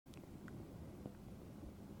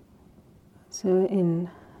So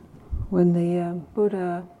when the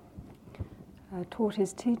Buddha taught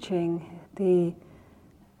his teaching, the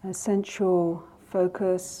essential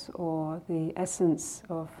focus or the essence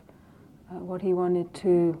of what he wanted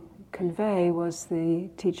to convey was the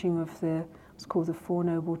teaching of what's called the Four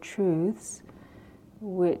Noble Truths,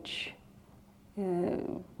 which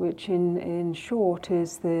in short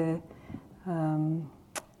is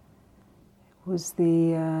was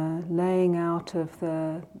the laying out of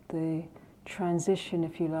the transition,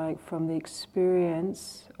 if you like, from the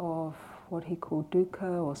experience of what he called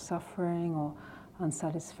dukkha or suffering or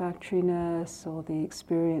unsatisfactoriness, or the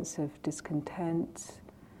experience of discontent,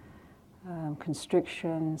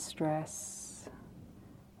 constriction, stress,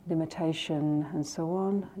 limitation, and so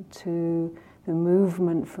on, to the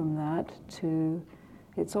movement from that to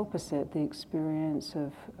its opposite, the experience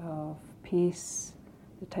of peace,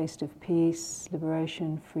 the taste of peace,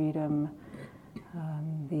 liberation, freedom,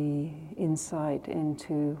 the insight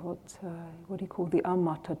into what he called the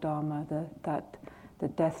amata dharma, the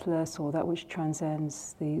deathless, or that which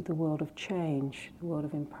transcends the world of change, the world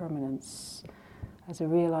of impermanence, as a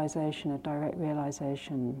realization, a direct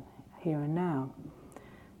realization here and now.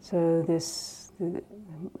 So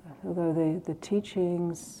although the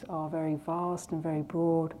teachings are very vast and very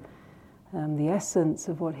broad, the essence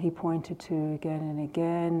of what he pointed to again and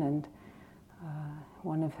again, and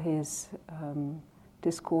one of his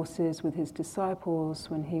discourses with his disciples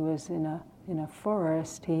when he was in a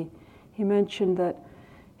forest, he mentioned that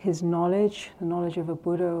his knowledge, the knowledge of a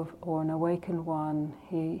Buddha or an awakened one,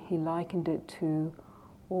 he likened it to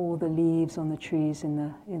all the leaves on the trees in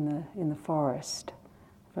the forest,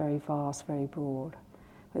 very vast, very broad.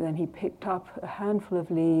 But then he picked up a handful of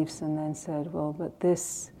leaves and then said, well, but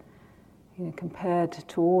this, compared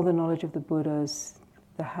to all the knowledge of the Buddhas,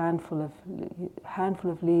 the handful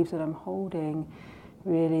of leaves that I'm holding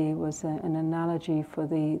really was an analogy for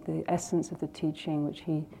the essence of the teaching, which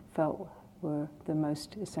he felt were the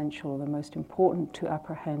most essential, the most important to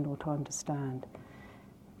apprehend or to understand.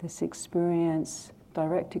 This experience,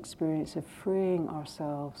 direct experience of freeing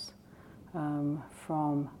ourselves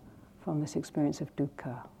from this experience of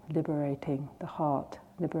dukkha, liberating the heart,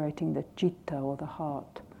 liberating the citta or the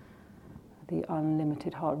heart, the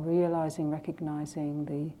unlimited heart, realizing,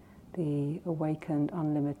 recognizing the awakened,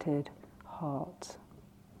 unlimited heart.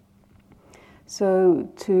 So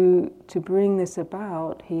to bring this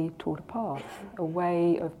about, he taught a path, a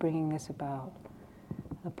way of bringing this about,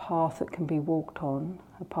 a path that can be walked on,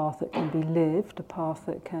 a path that can be lived, a path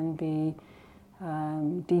that can be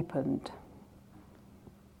deepened.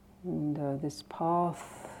 And this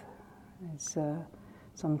path is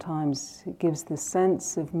sometimes it gives the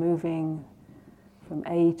sense of moving from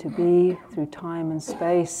A to B through time and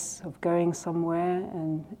space, of going somewhere,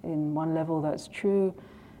 and in one level that's true,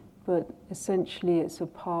 but essentially it's a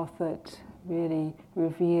path that really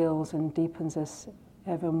reveals and deepens us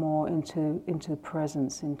ever more into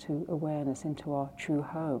presence, into awareness, into our true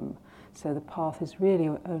home. So the path is really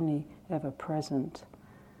only ever present,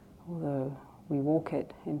 although we walk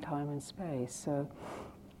it in time and space.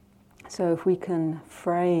 So if we can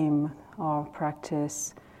frame our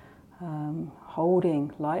practice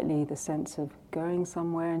holding lightly the sense of going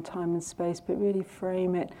somewhere in time and space, but really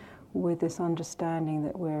frame it with this understanding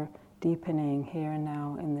that we're deepening here and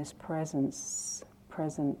now in this present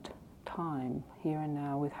time, here and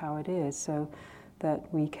now, with how it is, so that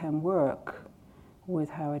we can work with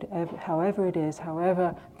however it is,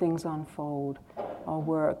 however things unfold. Our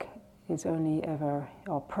work is only ever,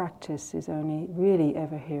 our practice is only really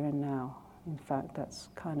ever here and now. In fact, that's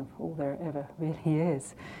kind of all there ever really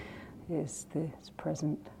is this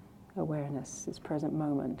present awareness, this present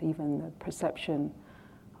moment. Even the perception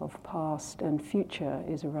of past and future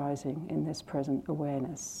is arising in this present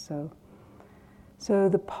awareness. So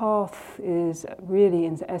the path is really,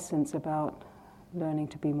 in essence, about learning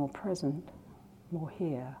to be more present, more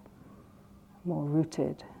here, more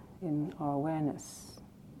rooted in our awareness.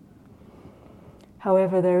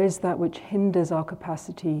 However, there is that which hinders our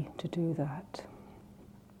capacity to do that.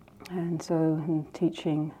 And so in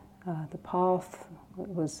teaching the path, what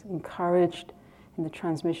was encouraged in the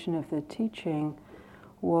transmission of the teaching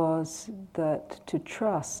was that to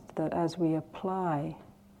trust that as we apply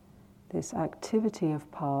this activity of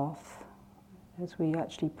path, as we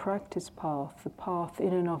actually practice path, the path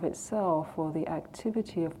in and of itself, or the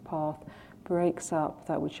activity of path, breaks up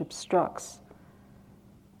that which obstructs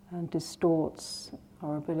and distorts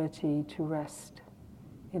our ability to rest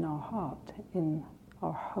in our heart, in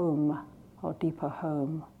our home, our deeper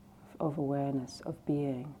home of awareness, of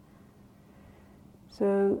being.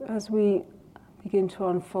 So as we begin to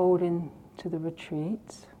unfold into the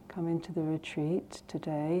retreat, come into the retreat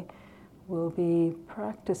today will be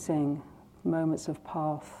practicing moments of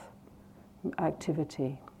path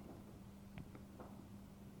activity.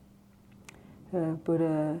 The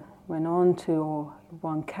Buddha went on to, or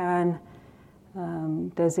one can,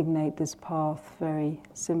 designate this path very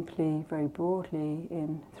simply, very broadly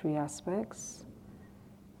in three aspects.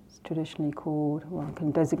 It's traditionally called, one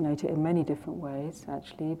can designate it in many different ways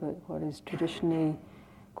actually, but what is traditionally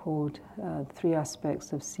called three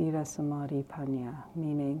aspects of Sila, Samadhi, Panya,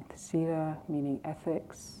 meaning Sila, meaning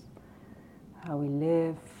ethics, how we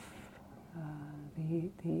live,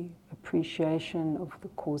 the appreciation of the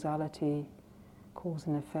causality, cause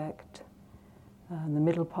and effect. The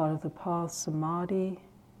middle part of the path, Samadhi,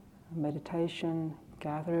 meditation,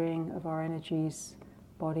 gathering of our energies,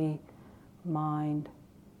 body, mind,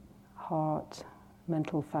 heart,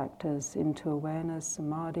 mental factors into awareness,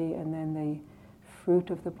 Samadhi, and then the fruit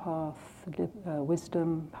of the path,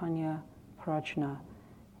 wisdom, Panya, Prajna,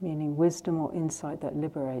 meaning wisdom or insight that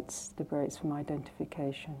liberates from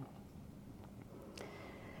identification.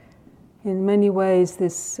 In many ways,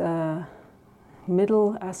 this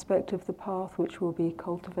middle aspect of the path, which we'll be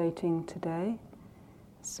cultivating today,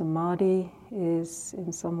 Samadhi, is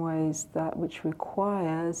in some ways that which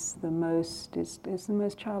requires the most, is the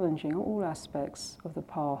most challenging. All aspects of the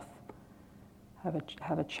path have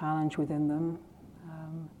a challenge within them.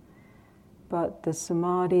 But the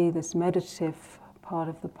Samadhi, this meditative part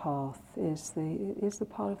of the path, is the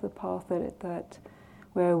part of the path that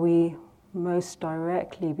where we most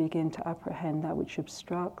directly begin to apprehend that which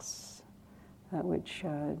obstructs, that which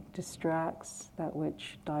distracts, that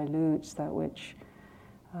which dilutes, that which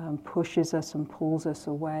pushes us and pulls us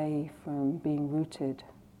away from being rooted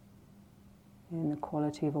in the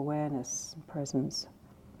quality of awareness and presence.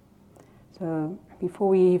 So before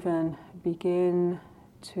we even begin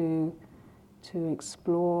to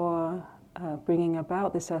explore bringing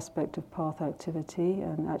about this aspect of path activity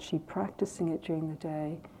and actually practicing it during the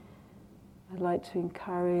day, I'd like to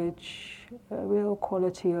encourage a real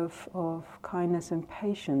quality of kindness and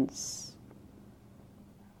patience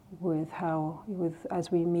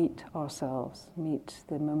as we meet ourselves, meet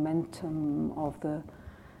the momentum of the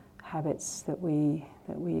habits that we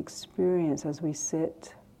experience as we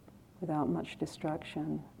sit without much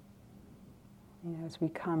distraction. As we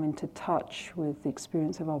come into touch with the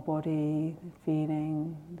experience of our body, the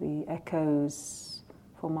feeling, the echoes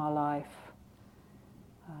from our life.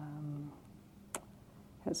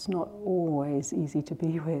 It's not always easy to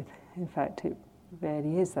be with. In fact, it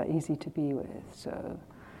rarely is that easy to be with.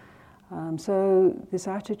 So this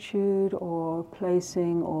attitude or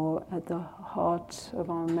placing or at the heart of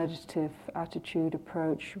our meditative attitude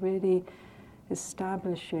approach, really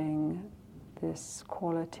establishing this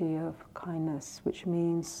quality of kindness, which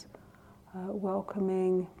means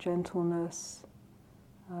welcoming, gentleness,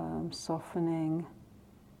 softening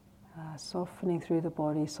through the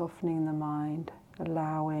body, softening the mind,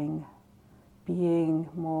 allowing, being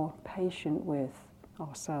more patient with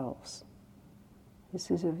ourselves.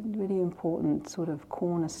 This is a really important sort of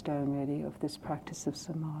cornerstone, really, of this practice of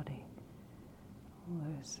Samadhi.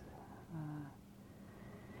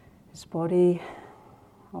 This body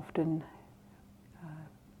often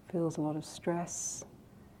feels a lot of stress,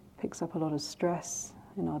 picks up a lot of stress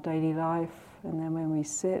in our daily life, and then when we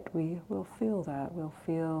sit, we will feel that. We'll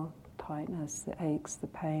feel tightness, the aches, the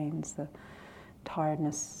pains, the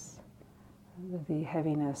tiredness, the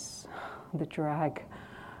heaviness, the drag.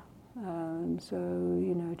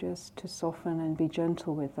 So, just to soften and be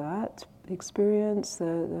gentle with that, experience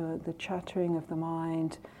the chattering of the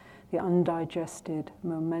mind, the undigested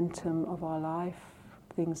momentum of our life,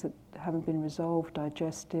 things that haven't been resolved,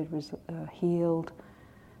 digested, healed,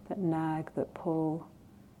 that nag, that pull,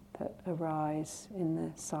 that arise in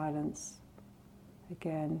the silence.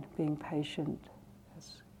 Again, being patient.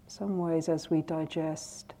 Some ways as we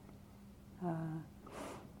digest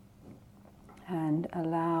and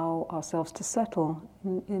allow ourselves to settle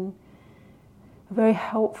in a very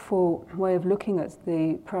helpful way of looking at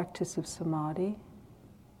the practice of Samadhi.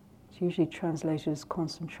 It's usually translated as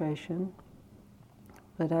concentration,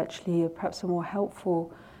 but actually perhaps a more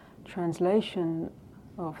helpful translation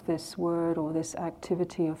of this word or this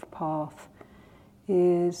activity of path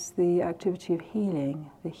is the activity of healing.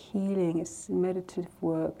 The healing is meditative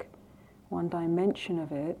work. One dimension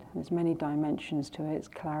of it, there's many dimensions to it. It's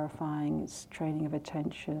clarifying, it's training of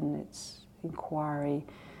attention, it's inquiry,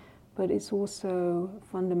 but it's also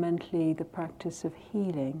fundamentally the practice of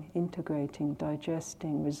healing, integrating,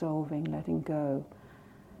 digesting, resolving, letting go.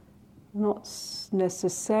 Not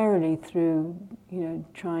necessarily through,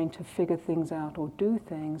 trying to figure things out or do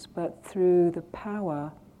things, but through the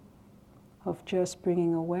power of just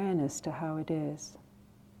bringing awareness to how it is.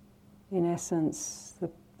 In essence,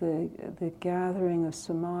 the gathering of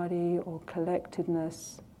samadhi or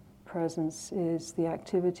collectedness, presence, is the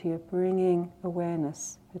activity of bringing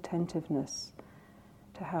awareness, attentiveness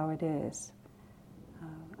to how it is.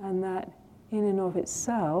 And that in and of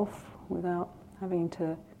itself, without having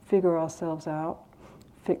to figure ourselves out,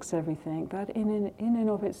 fix everything, that in and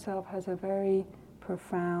of itself has a very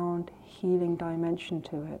profound healing dimension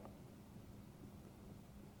to it.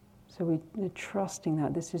 So we're trusting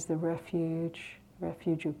that this is the refuge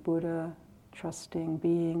of Buddha, trusting,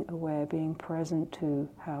 being aware, being present to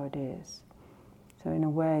how it is. So in a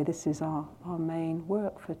way, this is our main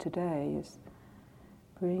work for today, is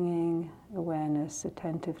bringing awareness,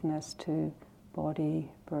 attentiveness to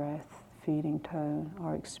body, breath, feeling, tone,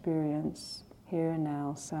 our experience, here and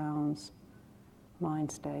now, sounds,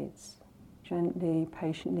 mind states. Gently,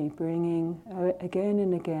 patiently bringing again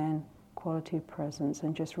and again quality of presence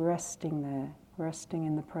and just resting there, resting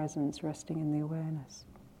in the presence, resting in the awareness.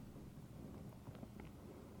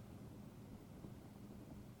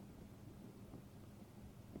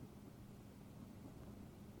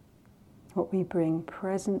 What we bring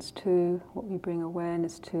presence to, what we bring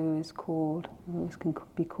awareness to is called, this can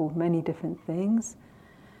be called many different things,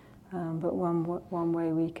 but one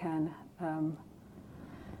way we can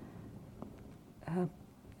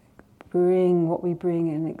bring what we bring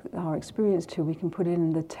in our experience to, we can put it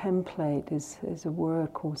in the template, is a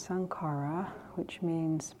word called sankhara, which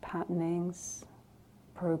means patternings,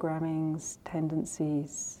 programmings,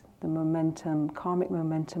 tendencies, the momentum, karmic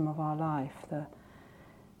momentum of our life, the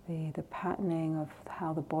patterning of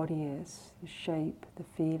how the body is, the shape, the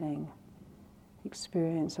feeling, the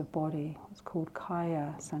experience of body. It's called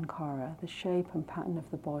kaya sankhara, the shape and pattern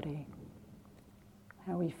of the body,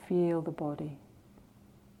 how we feel the body,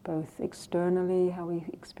 both externally, how we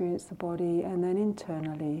experience the body, and then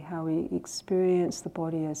internally, how we experience the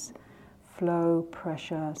body as flow,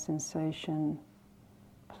 pressure, sensation,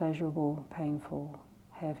 pleasurable, painful,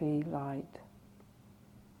 heavy, light.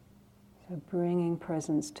 So bringing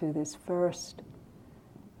presence to this first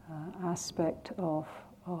aspect of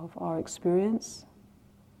our experience.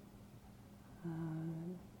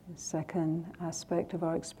 The second aspect of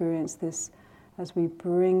our experience, this, as we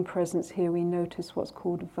bring presence here, we notice what's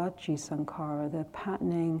called vajji sankhara, the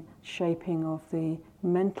patterning, shaping of the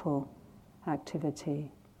mental activity.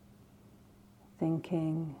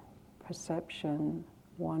 Thinking, perception,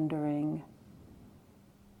 wondering,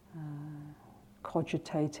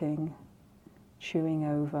 cogitating, chewing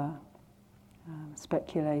over,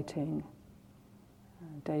 speculating,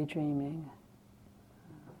 daydreaming.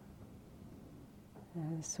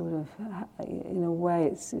 Sort of, in a way,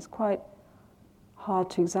 it's quite hard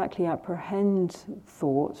to exactly apprehend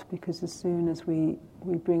thought, because as soon as we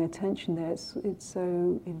bring attention there, it's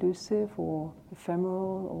so elusive or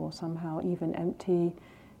ephemeral or somehow even empty,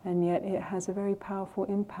 and yet it has a very powerful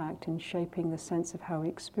impact in shaping the sense of how we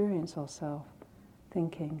experience ourselves,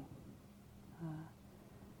 thinking.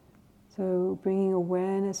 So bringing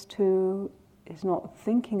awareness to is not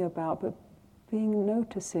thinking about, but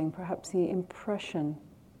noticing perhaps the impression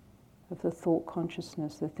of the thought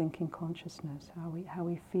consciousness, the thinking consciousness, how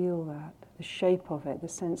we feel that, the shape of it, the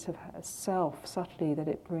sense of self subtly that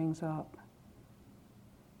it brings up.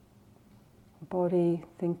 Body,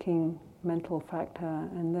 thinking, mental factor,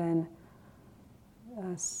 and then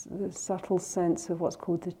the subtle sense of what's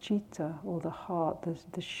called the citta, or the heart,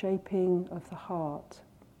 the shaping of the heart.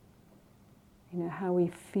 You know, how we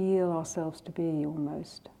feel ourselves to be,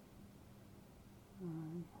 almost.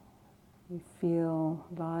 We feel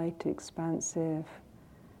light, expansive.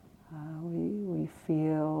 We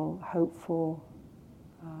feel hopeful,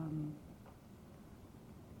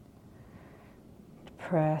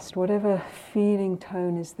 depressed. Whatever feeling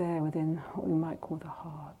tone is there within what we might call the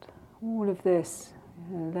heart. All of this,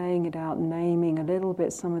 laying it out, naming a little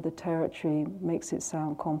bit some of the territory, makes it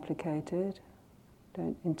sound complicated.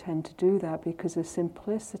 Don't intend to do that, because the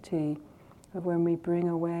simplicity of when we bring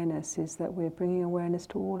awareness is that we're bringing awareness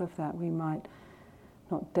to all of that. We might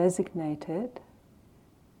not designate it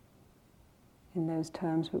in those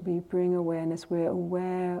terms, but we bring awareness. We're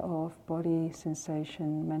aware of body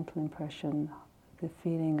sensation, mental impression, the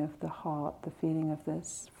feeling of the heart, the feeling of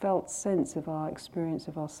this felt sense of our experience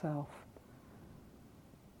of ourself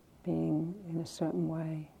being in a certain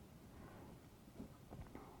way.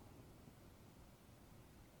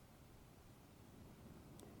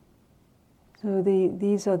 So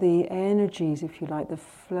these are the energies, if you like, the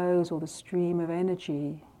flows or the stream of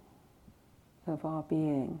energy of our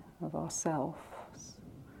being, of ourself,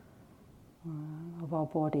 of our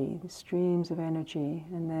body, the streams of energy.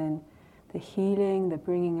 And then the healing, the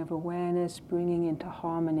bringing of awareness, bringing into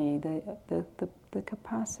harmony. The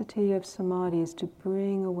capacity of samadhi is to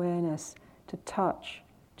bring awareness, to touch,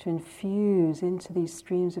 to infuse into these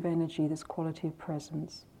streams of energy this quality of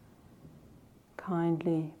presence.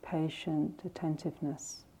 Kindly, patient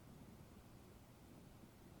attentiveness.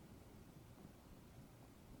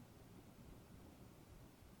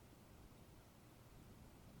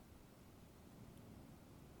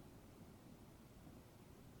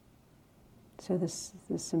 So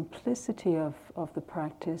the simplicity of the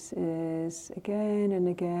practice is again and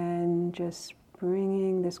again just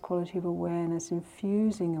bringing this quality of awareness,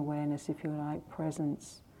 infusing awareness, if you like,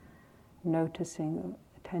 presence, noticing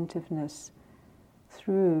attentiveness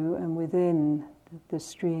through and within the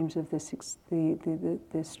streams of this,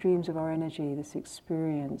 the streams of our energy, this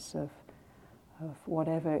experience of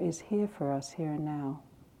whatever is here for us here and now.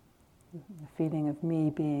 The feeling of me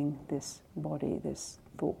being this body, this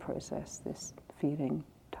thought process, this feeling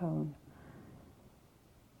tone.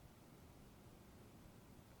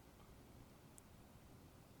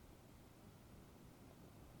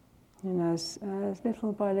 And as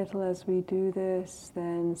little by little as we do this,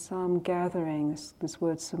 then some gathering, this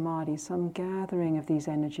word samadhi, some gathering of these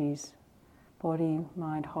energies, body,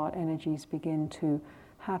 mind, heart energies begin to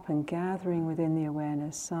happen, gathering within the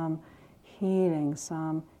awareness, some healing,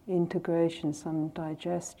 some integration, some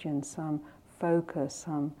digestion, some focus,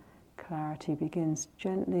 some clarity begins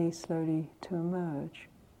gently, slowly to emerge.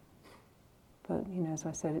 But, as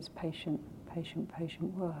I said, it's patient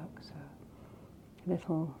work, so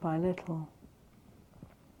little by little.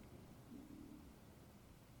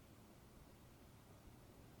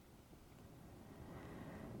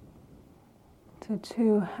 So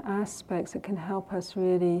two aspects that can help us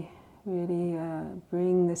really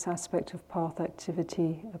bring this aspect of path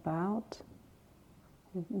activity about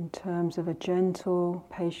in terms of a gentle,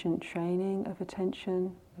 patient training of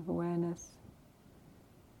attention, of awareness.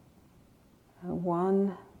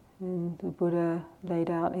 One, the Buddha laid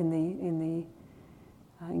out in the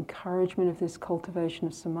encouragement of this cultivation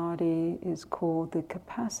of samadhi, is called the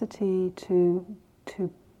capacity to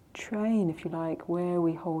train, if you like, where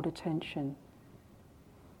we hold attention,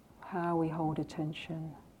 how we hold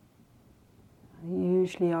attention.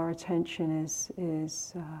 Usually our attention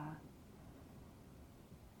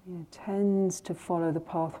tends to follow the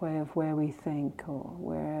pathway of where we think or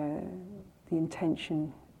where the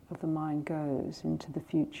intention of the mind goes into the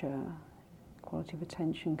future. Quality of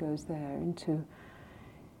attention goes there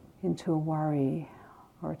into a worry.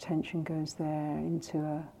 Our attention goes there into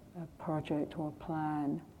a project or a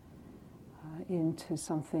plan, into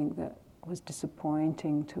something that was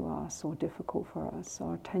disappointing to us or difficult for us.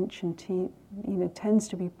 Our attention tends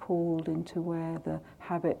to be pulled into where the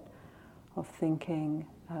habit of thinking,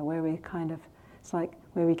 where we it's like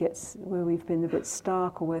where we've been a bit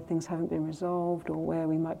stuck, or where things haven't been resolved, or where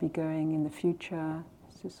we might be going in the future.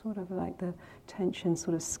 It's just sort of like the tension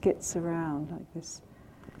sort of skits around like this,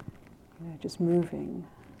 just moving,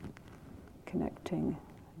 connecting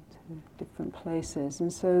to different places.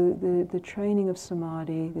 And so the training of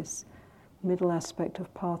samadhi, this middle aspect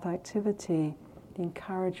of path activity, the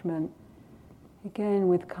encouragement, again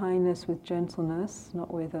with kindness, with gentleness,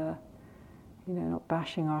 not with not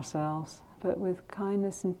bashing ourselves, but with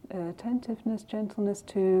kindness and attentiveness, gentleness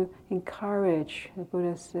to encourage. The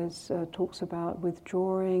Buddha talks about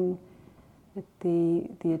withdrawing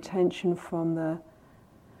the attention from the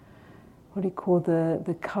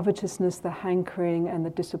covetousness, the hankering, and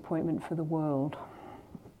the disappointment for the world.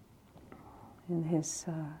 In his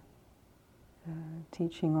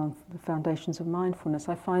teaching on the foundations of mindfulness,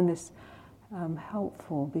 I find this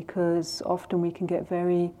helpful because often we can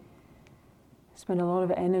spend a lot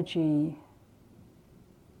of energy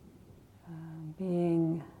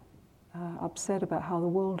being upset about how the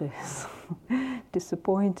world is,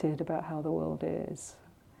 disappointed about how the world is,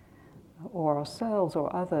 or ourselves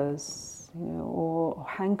or others, or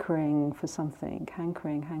hankering for something,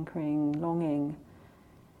 hankering, longing.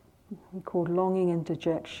 We call longing and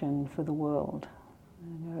dejection for the world.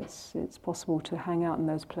 It's possible to hang out in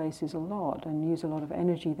those places a lot and use a lot of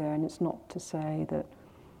energy there, and it's not to say that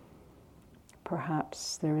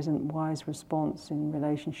perhaps there isn't wise response in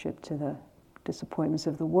relationship to the disappointments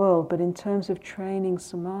of the world, but in terms of training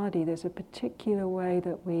samadhi, there's a particular way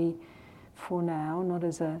that we, for now, not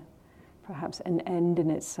as perhaps an end in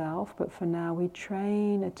itself, but for now we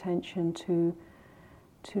train attention to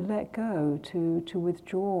let go, to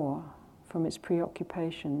withdraw from its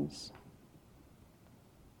preoccupations.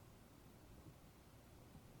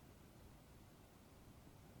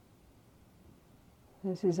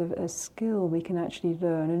 This is a skill we can actually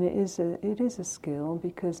learn, and it is a skill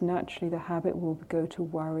because naturally the habit will go to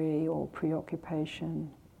worry or preoccupation.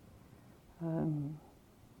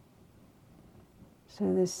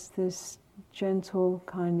 So this gentle,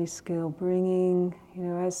 kindly skill, bringing,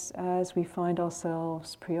 as we find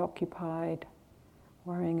ourselves preoccupied,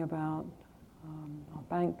 worrying about our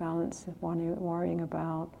bank balance, worrying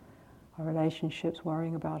about our relationships,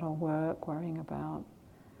 worrying about our work, worrying about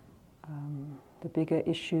the bigger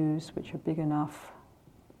issues which are big enough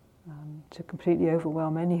to completely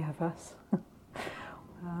overwhelm any of us.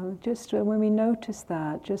 Just when we notice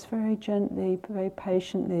that, just very gently, very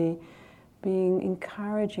patiently,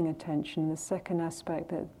 encouraging attention, the second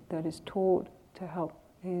aspect that is taught to help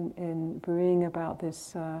in bringing about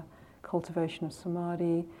this cultivation of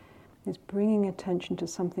samadhi is bringing attention to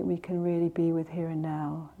something we can really be with here and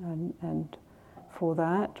now. And for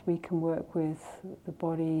that, we can work with the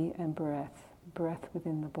body and breath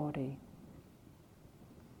within the body.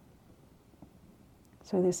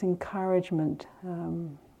 So this encouragement,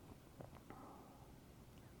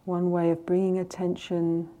 one way of bringing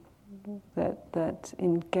attention that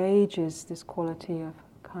engages this quality of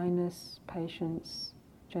kindness, patience,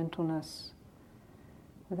 gentleness,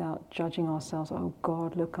 without judging ourselves. Oh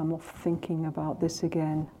God, look, I'm off thinking about this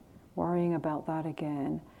again, worrying about that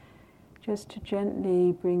again. Just to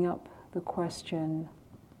gently bring up the question,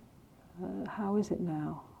 how is it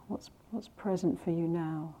now? What's present for you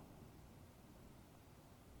now?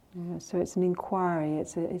 So it's an inquiry,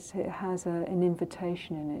 it has an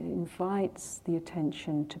invitation in it. It invites the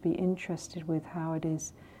attention to be interested with how it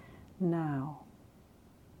is now,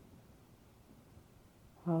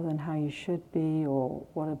 rather than how you should be, or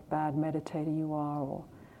what a bad meditator you are, or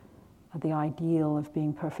the ideal of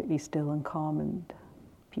being perfectly still and calm and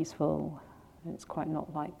peaceful. And it's quite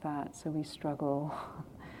not like that, so we struggle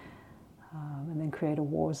and then create a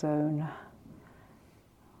war zone.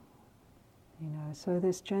 So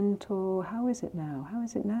this gentle, how is it now? How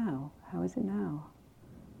is it now? How is it now?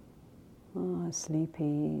 Oh,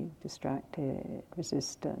 sleepy, distracted,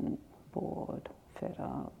 resistant, bored, fed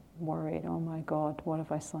up, worried. Oh my God, what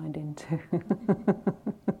have I signed into?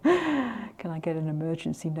 Can I get an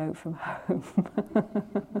emergency note from home?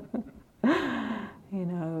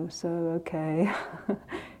 So okay,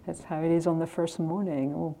 that's how it is on the first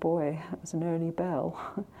morning. Oh boy, that was an early bell.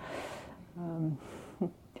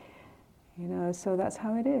 So that's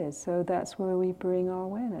how it is. So that's where we bring our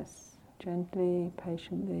awareness. Gently,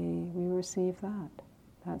 patiently, we receive that.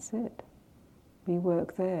 That's it. We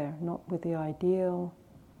work there, not with the ideal,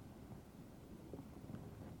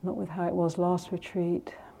 not with how it was last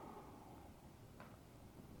retreat.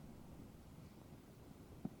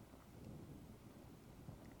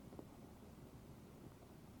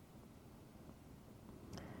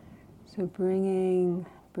 So bringing,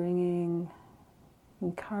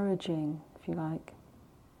 encouraging, if you like.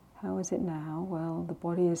 How is it now? Well, the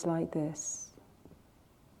body is like this.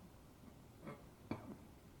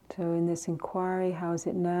 So in this inquiry, how is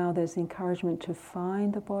it now? There's encouragement to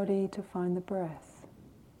find the body, to find the breath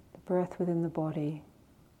within the body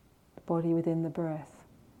within the breath.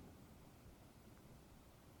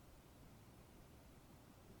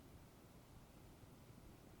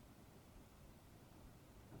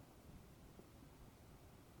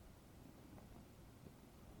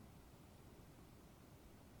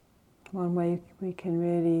 One way we can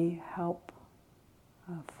really help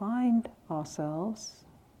find ourselves,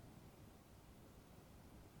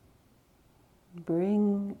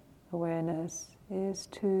 bring awareness, is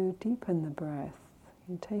to deepen the breath.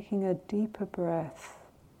 In taking a deeper breath,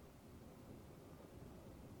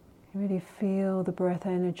 you really feel the breath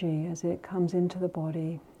energy as it comes into the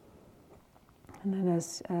body. And then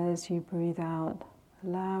as you breathe out,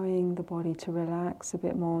 allowing the body to relax a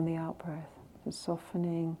bit more on the out-breath, just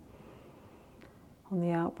softening on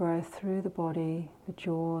the out-breath through the body, the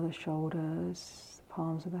jaw, the shoulders, the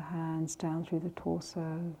palms of the hands, down through the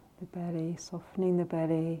torso, the belly, softening the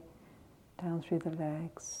belly, down through the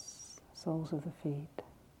legs, soles of the feet.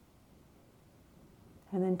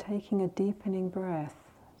 And then taking a deepening breath,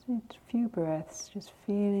 so a few breaths, just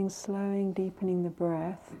feeling, slowing, deepening the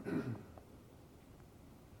breath.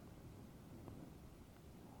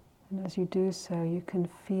 And as you do so, you can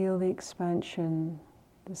feel the expansion,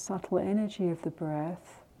 the subtle energy of the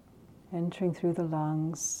breath entering through the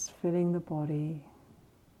lungs, filling the body.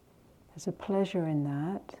 There's a pleasure in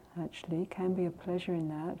that, actually, can be a pleasure in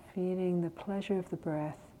that, feeling the pleasure of the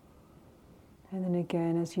breath. And then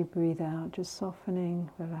again, as you breathe out, just softening,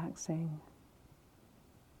 relaxing.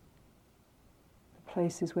 The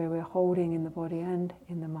places where we're holding in the body and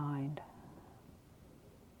in the mind.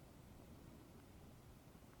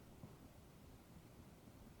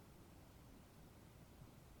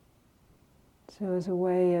 So as a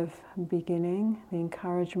way of beginning, the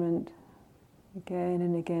encouragement again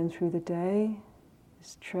and again through the day,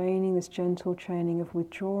 this training, this gentle training of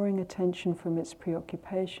withdrawing attention from its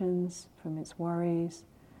preoccupations, from its worries,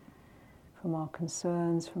 from our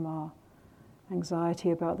concerns, from our anxiety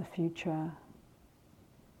about the future,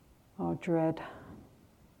 our dread,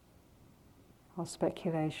 our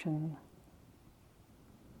speculation,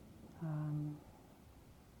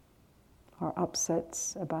 our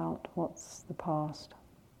upsets about what's the past.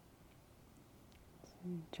 So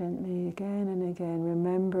gently again and again,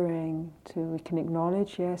 remembering we can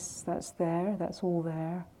acknowledge, yes, that's there, that's all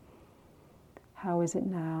there. How is it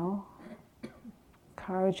now?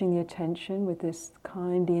 Encouraging the attention with this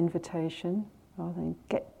kindly invitation, rather than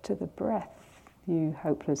get to the breath, you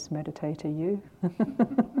hopeless meditator, you.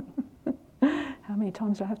 How many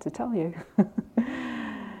times do I have to tell you?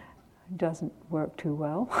 It doesn't work too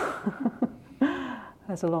well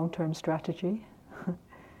as a long-term strategy.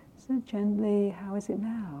 So gently, how is it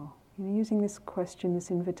now? Using this question,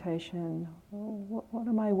 this invitation, what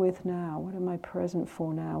am I with now? What am I present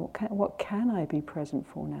for now? What can I be present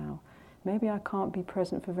for now? Maybe I can't be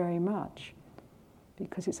present for very much,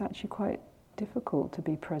 because it's actually quite difficult to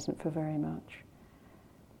be present for very much.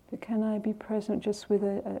 But can I be present just with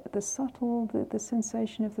the subtle, the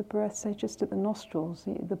sensation of the breath, say just at the nostrils?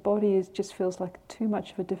 The body just feels like too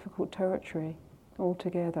much of a difficult territory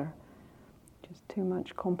altogether. Just too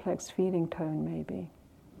much complex feeling tone maybe.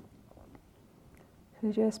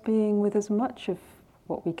 So just being with as much of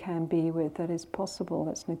what we can be with that is possible,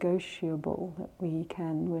 that's negotiable, that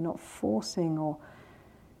we're not forcing or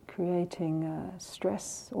creating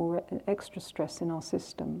stress or extra stress in our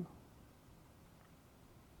system.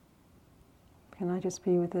 Can I just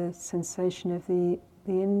be with the sensation of the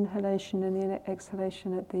inhalation and the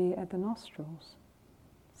exhalation at the nostrils,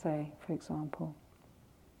 say, for example?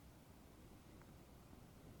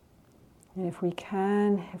 And if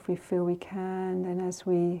we feel we can, then as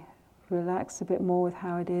we relax a bit more with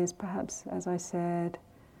how it is, perhaps, as I said,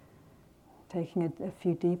 taking a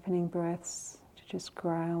few deepening breaths to just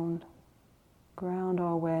ground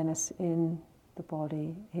our awareness in the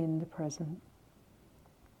body, in the present.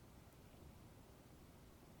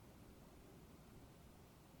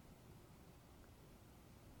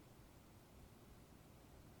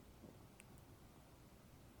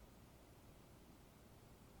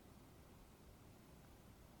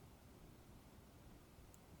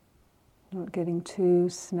 Not getting too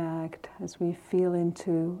snagged as we feel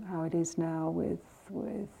into how it is now with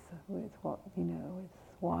what, with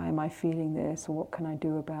why am I feeling this, or what can I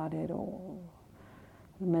do about it, or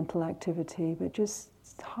the mental activity, but just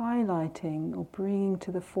highlighting or bringing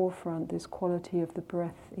to the forefront this quality of the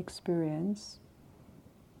breath experience.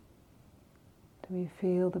 Do we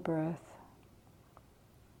feel the breath?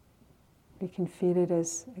 We can feel it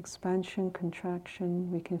as expansion,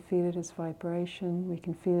 contraction, we can feel it as vibration, we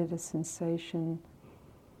can feel it as sensation,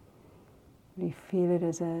 we feel it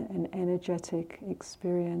as an energetic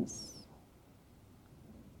experience.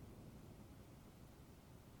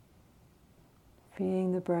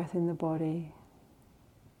 Feeling the breath in the body.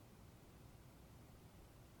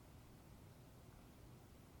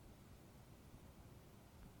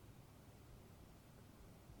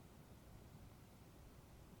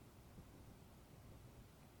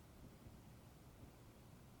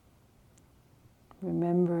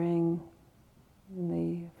 Remembering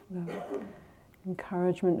in the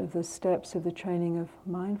encouragement of the steps of the training of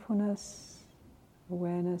mindfulness,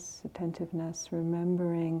 awareness, attentiveness,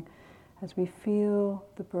 remembering as we feel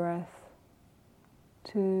the breath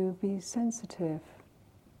to be sensitive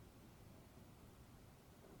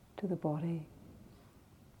to the body.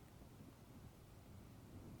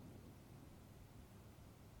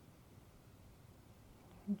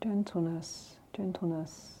 Gentleness,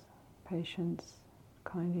 patience,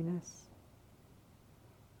 kindliness.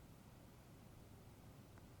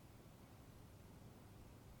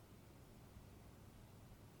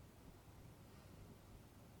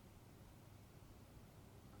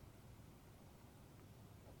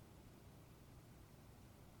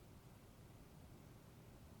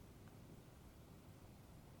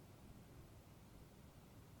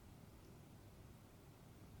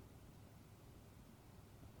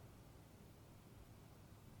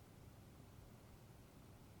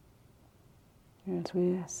 As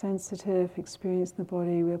we're sensitive, experience the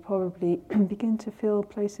body, we'll probably begin to feel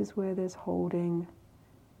places where there's holding.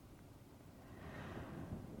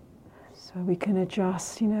 So we can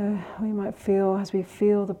adjust, we might feel, as we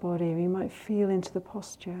feel the body, we might feel into the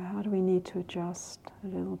posture. How do we need to adjust a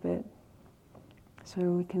little bit? So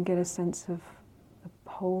we can get a sense of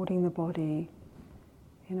holding the body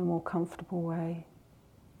in a more comfortable way.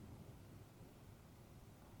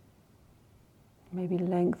 Maybe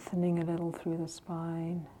lengthening a little through the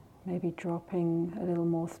spine, maybe dropping a little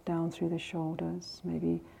more down through the shoulders,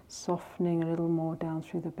 maybe softening a little more down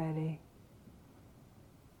through the belly.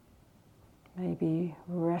 Maybe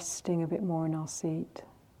resting a bit more in our seat,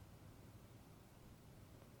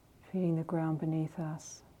 feeling the ground beneath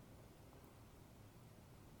us.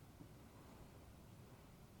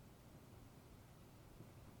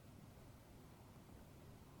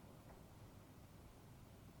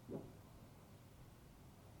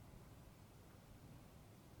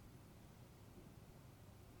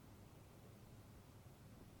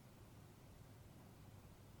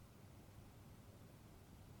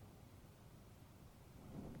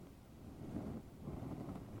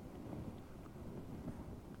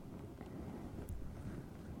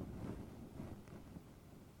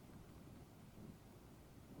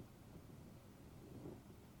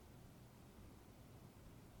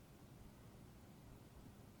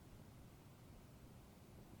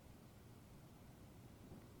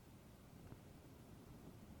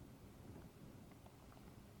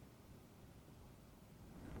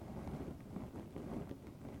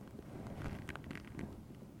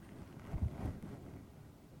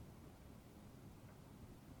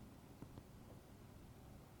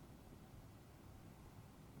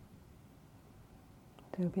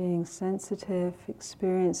 So being sensitive,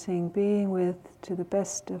 experiencing, being with, to the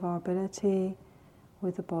best of our ability,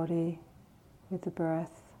 with the body, with the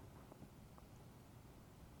breath.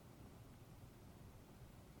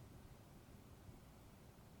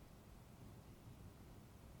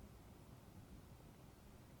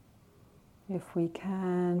 If we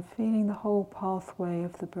can, feeling the whole pathway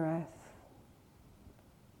of the breath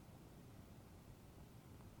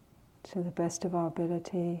to the best of our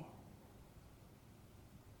ability.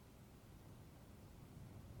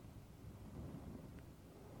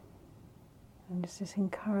 And just this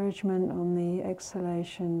encouragement on the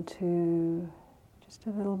exhalation to just a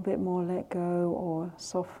little bit more let go or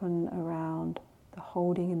soften around the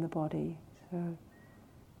holding in the body. So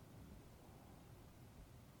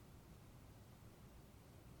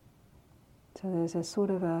there's a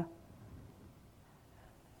sort of a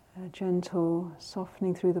gentle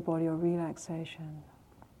softening through the body or relaxation.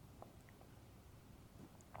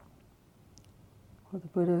 What the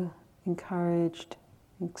Buddha encouraged,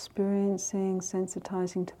 experiencing,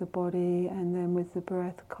 sensitizing to the body, and then with the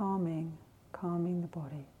breath calming the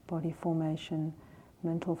body. Body formation,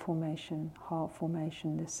 mental formation, heart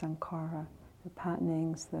formation, the sankhara, the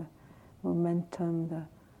patternings, the momentum, the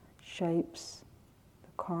shapes,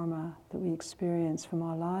 the karma that we experience from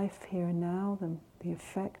our life here and now, the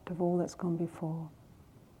effect of all that's gone before.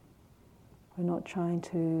 We're not trying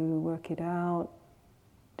to work it out,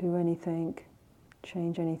 do anything,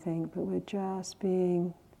 change anything, but we're just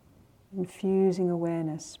infusing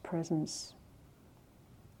awareness, presence,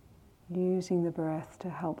 using the breath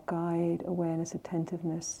to help guide awareness,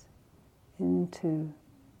 attentiveness to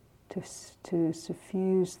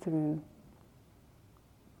suffuse through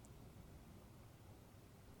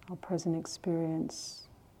our present experience.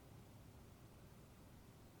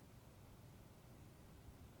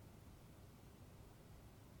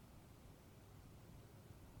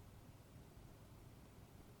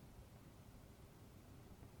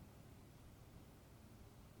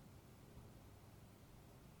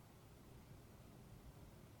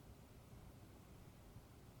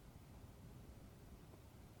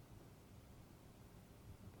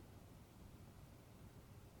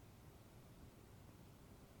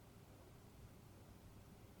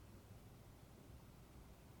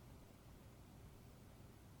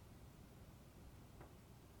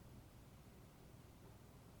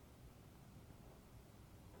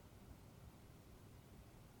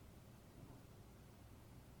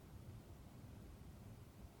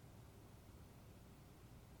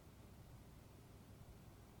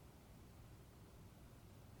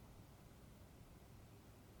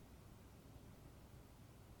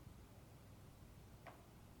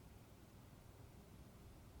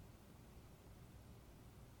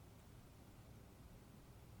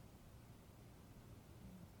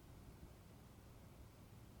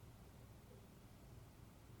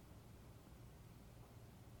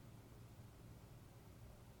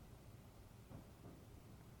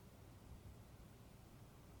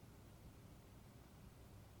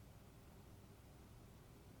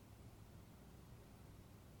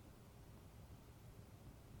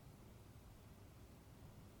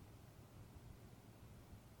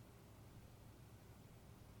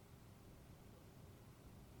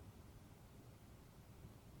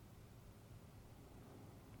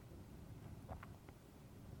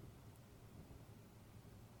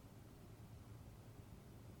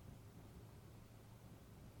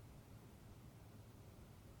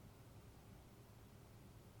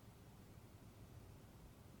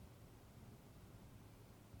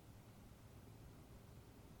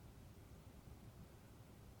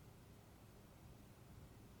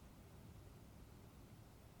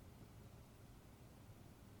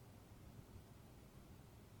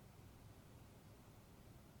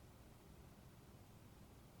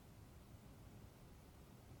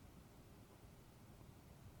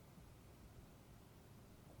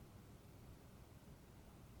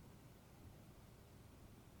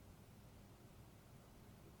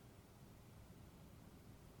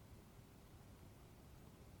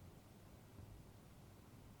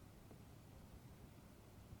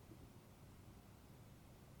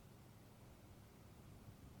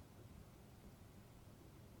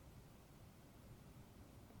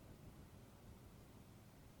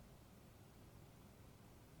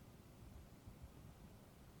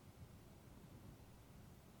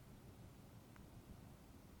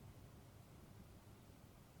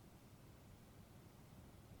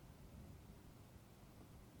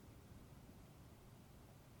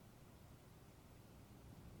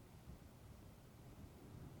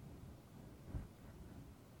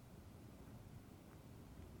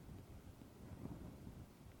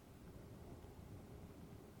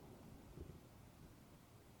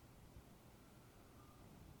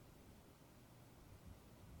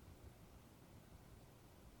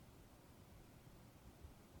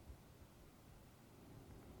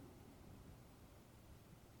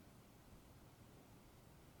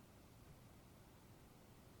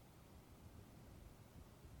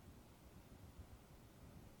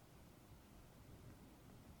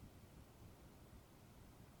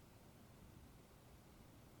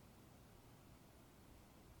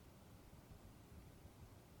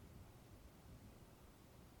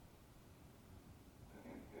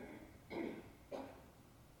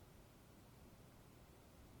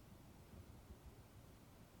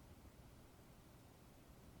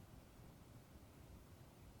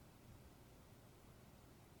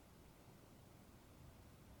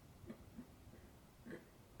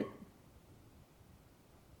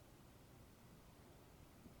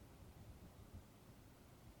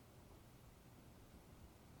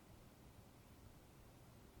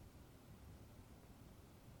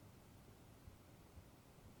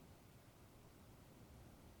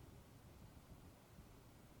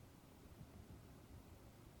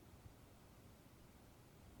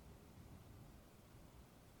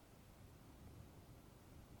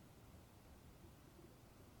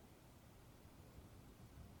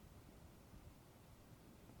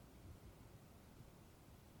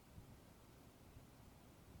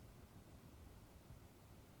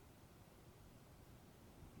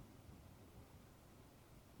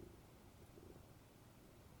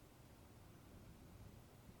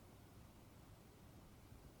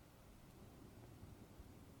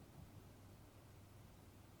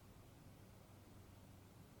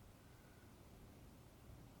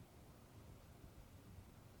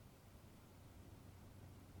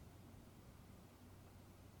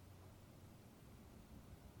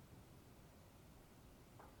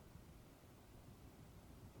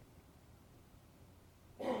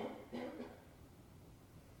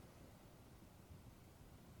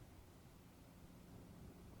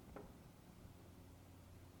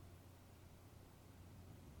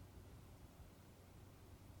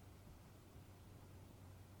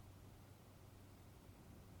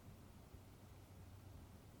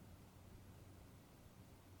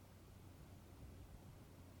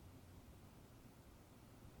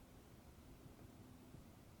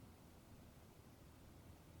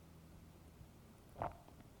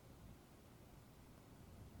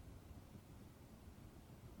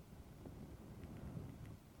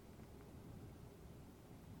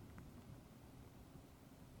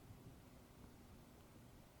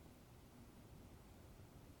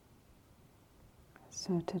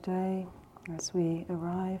 So today, as we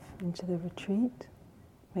arrive into the retreat,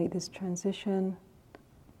 make this transition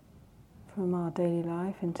from our daily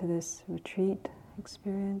life into this retreat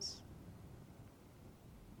experience,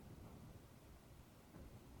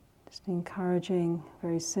 just encouraging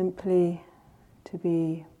very simply to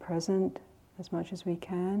be present as much as we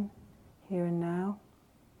can, here and now,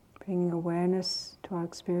 bringing awareness to our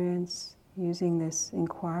experience, using this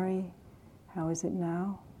inquiry, how is it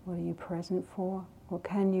now? What are you present for? What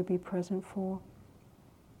can you be present for?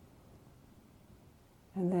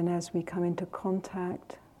 And then as we come into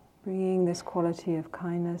contact, bringing this quality of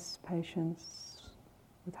kindness, patience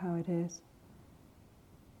with how it is.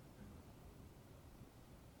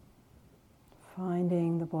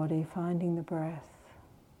 Finding the body, finding the breath.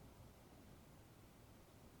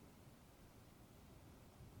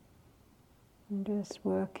 And just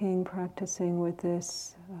working, practicing with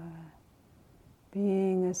this,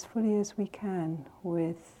 being as fully as we can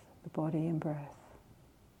with the body and breath.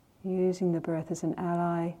 Using the breath as an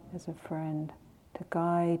ally, as a friend, to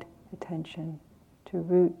guide attention, to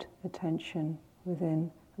root attention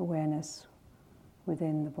within awareness,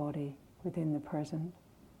 within the body, within the present.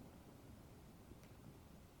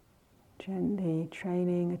 Gently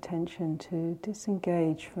training attention to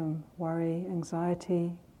disengage from worry,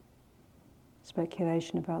 anxiety,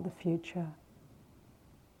 speculation about the future,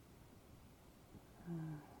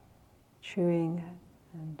 chewing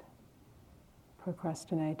and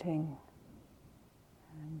procrastinating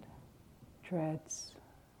and dreads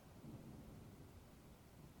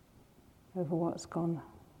over what's gone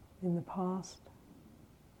in the past,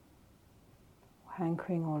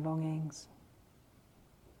 hankering or longings,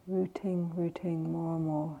 rooting more and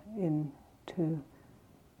more into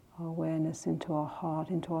our awareness, into our heart,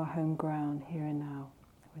 into our home ground here and now,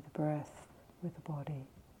 with the breath, with the body,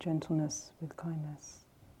 gentleness with kindness,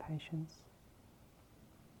 patience.